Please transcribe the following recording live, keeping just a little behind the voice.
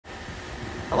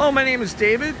Hello, my name is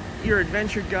David, your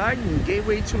adventure guide, and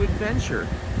Gateway to Adventure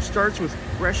starts with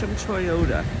Gresham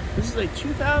Toyota. This is a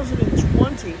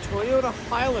 2020 Toyota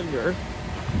Highlander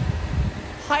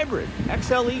Hybrid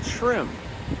XLE trim.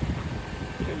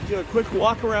 I'm going to do a quick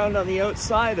walk around on the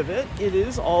outside of it. It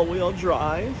is all-wheel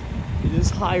drive. It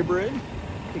is hybrid.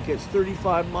 It gets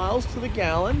 35 miles to the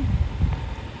gallon.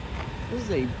 This is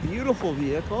a beautiful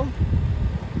vehicle.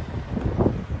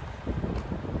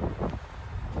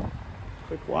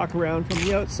 Quick walk around from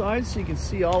the outside so you can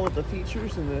see all of the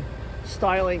features and the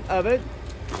styling of it.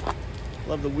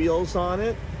 Love the wheels on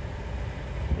it,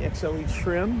 the XLE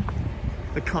trim,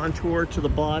 the contour to the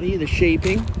body, the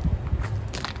shaping.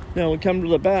 Now we come to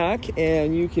the back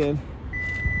and you can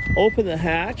open the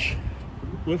hatch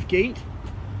lift gate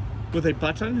with a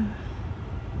button.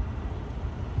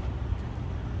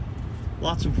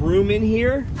 Lots of room in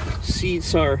here.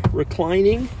 Seats are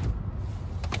reclining.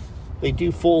 They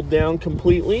do fold down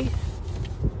completely,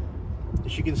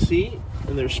 as you can see,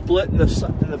 and they're split in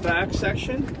the back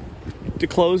section. To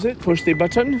close it, push the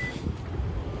button.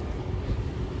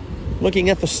 Looking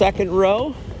at the second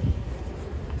row,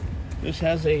 this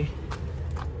has a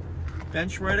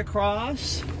bench right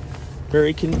across.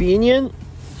 Very convenient.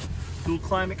 Dual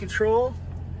climate control,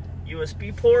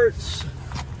 USB ports,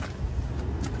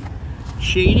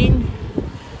 shading.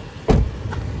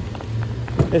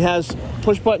 It has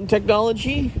push button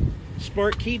technology,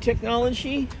 smart key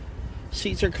technology.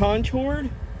 Seats are contoured.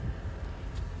 You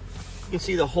can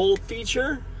see the hold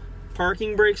feature,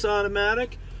 parking brakes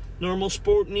automatic, normal,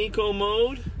 sport, and eco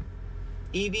mode,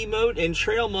 EV mode, and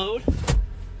trail mode.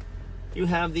 You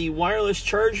have the wireless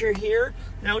charger here.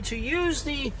 Now to use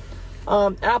the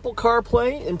Apple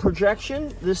CarPlay and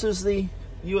projection, this is the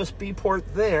USB port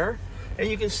there, and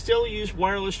you can still use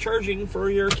wireless charging for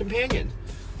your companion.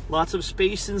 Lots of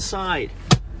space inside.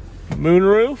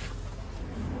 Moonroof.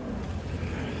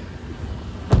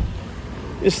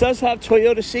 This does have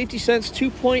Toyota Safety Sense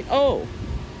 2.0.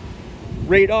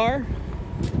 Radar,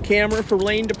 camera for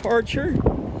lane departure,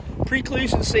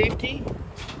 pre-collision safety,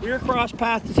 rear cross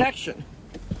path detection.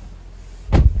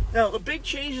 Now the big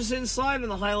changes inside in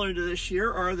the Highlander this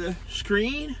year are the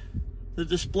screen, the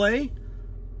display,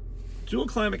 dual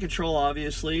climate control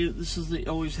obviously, this is the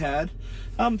always had,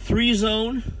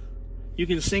 3-zone, you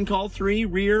can sync all three,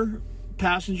 rear,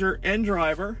 passenger, and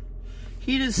driver.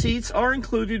 Heated seats are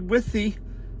included with the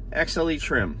XLE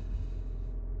trim.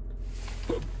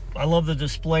 I love the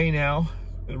display now,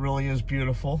 it really is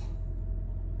beautiful.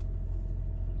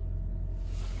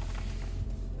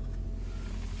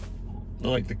 I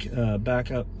like the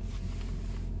backup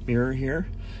mirror here.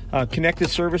 Connected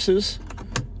services,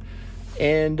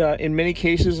 and in many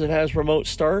cases it has remote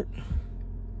start.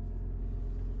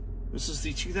 This is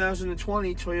the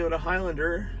 2020 Toyota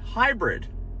Highlander Hybrid,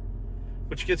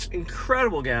 which gets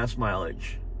incredible gas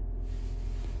mileage.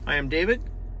 I am David.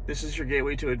 This is your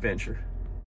Gateway to Adventure.